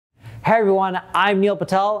Hey everyone, I'm Neil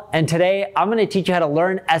Patel, and today I'm going to teach you how to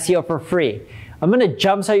learn SEO for free. I'm going to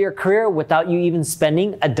jumpstart your career without you even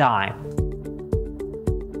spending a dime.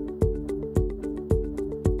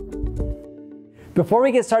 Before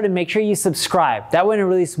we get started, make sure you subscribe. That way when I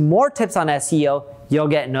release more tips on SEO, you'll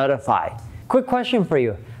get notified. Quick question for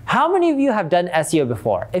you. How many of you have done SEO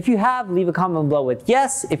before? If you have, leave a comment below with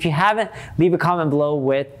yes. If you haven't, leave a comment below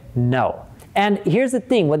with no. And here's the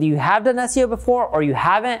thing, whether you have done SEO before or you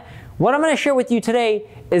haven't, what I'm going to share with you today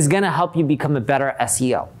is going to help you become a better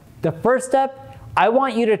SEO. The first step, I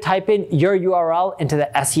want you to type in your URL into the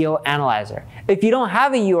SEO Analyzer. If you don't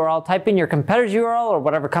have a URL, type in your competitor's URL or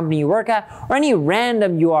whatever company you work at, or any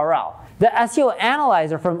random URL. The SEO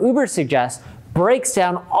Analyzer from Ubersuggest breaks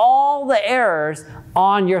down all the errors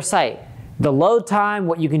on your site. The load time,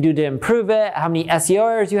 what you can do to improve it, how many SEO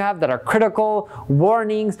errors you have that are critical,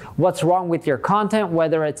 warnings, what's wrong with your content,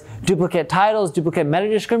 whether it's duplicate titles, duplicate meta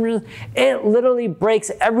descriptions. It literally breaks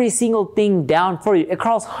every single thing down for you. It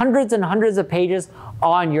crawls hundreds and hundreds of pages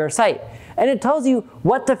on your site. And it tells you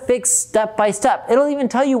what to fix step by step. It'll even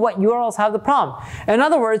tell you what URLs have the problem. In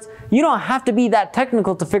other words, you don't have to be that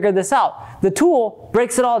technical to figure this out. The tool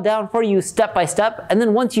breaks it all down for you step by step, and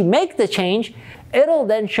then once you make the change, it'll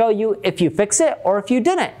then show you if you fix it or if you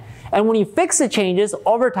didn't. And when you fix the changes,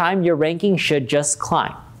 over time, your ranking should just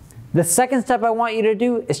climb. The second step I want you to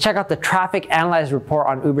do is check out the Traffic Analyzer report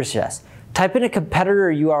on Ubersuggest. Type in a competitor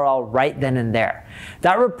URL right then and there.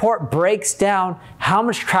 That report breaks down how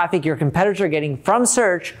much traffic your competitors are getting from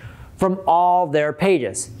search from all their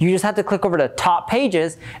pages. You just have to click over to top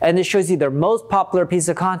pages and this shows you their most popular piece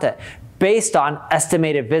of content based on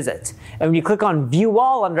estimated visits. And when you click on View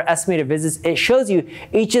All under Estimated Visits, it shows you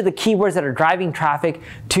each of the keywords that are driving traffic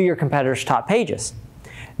to your competitors' top pages.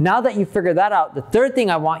 Now that you figured that out, the third thing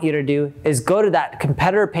I want you to do is go to that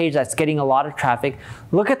competitor page that's getting a lot of traffic,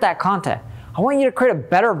 look at that content. I want you to create a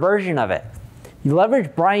better version of it. You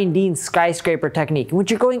leverage Brian Dean's skyscraper technique, in which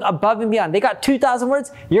you're going above and beyond. They got 2,000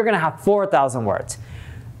 words, you're gonna have 4,000 words.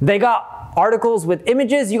 They got articles with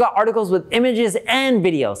images, you got articles with images and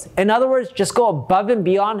videos. In other words, just go above and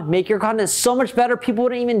beyond, make your content so much better, people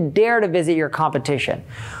wouldn't even dare to visit your competition.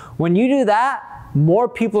 When you do that, more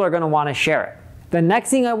people are gonna wanna share it. The next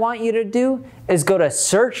thing I want you to do is go to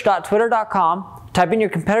search.twitter.com, type in your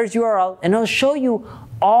competitor's URL, and it'll show you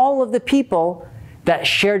all of the people that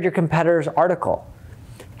shared your competitor's article.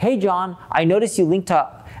 Hey John, I noticed you linked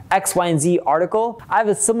to X, Y, and Z article. I have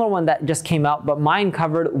a similar one that just came out, but mine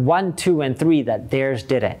covered 1, 2, and 3 that theirs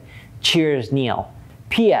didn't. Cheers, Neil.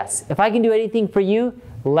 P.S. If I can do anything for you,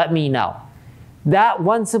 let me know. That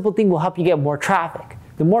one simple thing will help you get more traffic.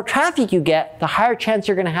 The more traffic you get, the higher chance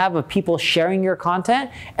you're gonna have of people sharing your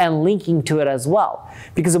content and linking to it as well.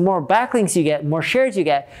 Because the more backlinks you get, more shares you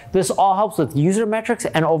get, this all helps with user metrics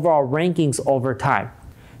and overall rankings over time.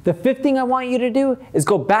 The fifth thing I want you to do is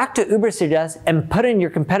go back to Ubersuggest and put in your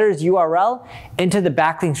competitor's URL into the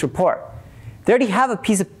backlinks report. They already have a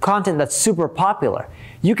piece of content that's super popular.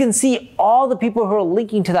 You can see all the people who are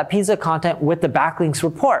linking to that piece of content with the backlinks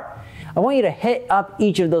report. I want you to hit up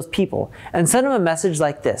each of those people and send them a message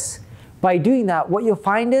like this. By doing that, what you'll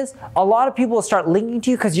find is a lot of people will start linking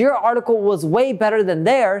to you because your article was way better than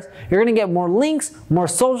theirs. You're gonna get more links, more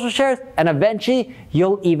social shares, and eventually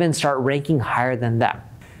you'll even start ranking higher than them.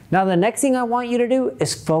 Now, the next thing I want you to do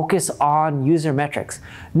is focus on user metrics.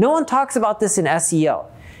 No one talks about this in SEO.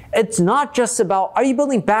 It's not just about, are you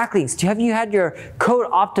building backlinks? Have you had your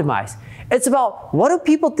code optimized? It's about, what do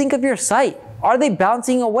people think of your site? Are they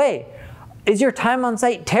bouncing away? Is your time on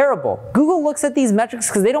site terrible? Google looks at these metrics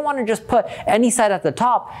because they don't want to just put any site at the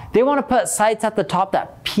top. They want to put sites at the top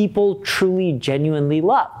that people truly, genuinely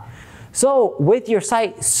love. So with your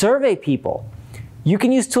site, survey people. You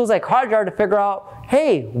can use tools like Hotjar to figure out,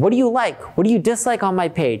 hey, what do you like? What do you dislike on my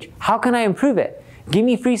page? How can I improve it? Give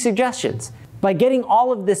me free suggestions. By getting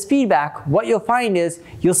all of this feedback, what you'll find is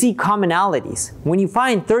you'll see commonalities. When you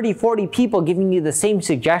find 30, 40 people giving you the same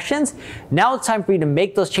suggestions, now it's time for you to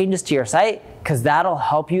make those changes to your site because that'll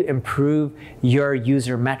help you improve your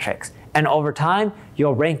user metrics. And over time,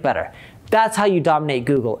 you'll rank better. That's how you dominate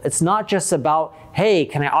Google. It's not just about, hey,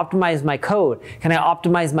 can I optimize my code? Can I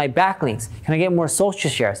optimize my backlinks? Can I get more social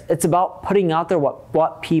shares? It's about putting out there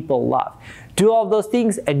what people love. Do all of those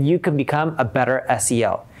things and you can become a better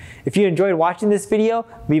SEO. If you enjoyed watching this video,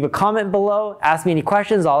 leave a comment below, ask me any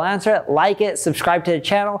questions, I'll answer it, like it, subscribe to the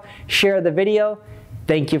channel, share the video.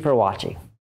 Thank you for watching.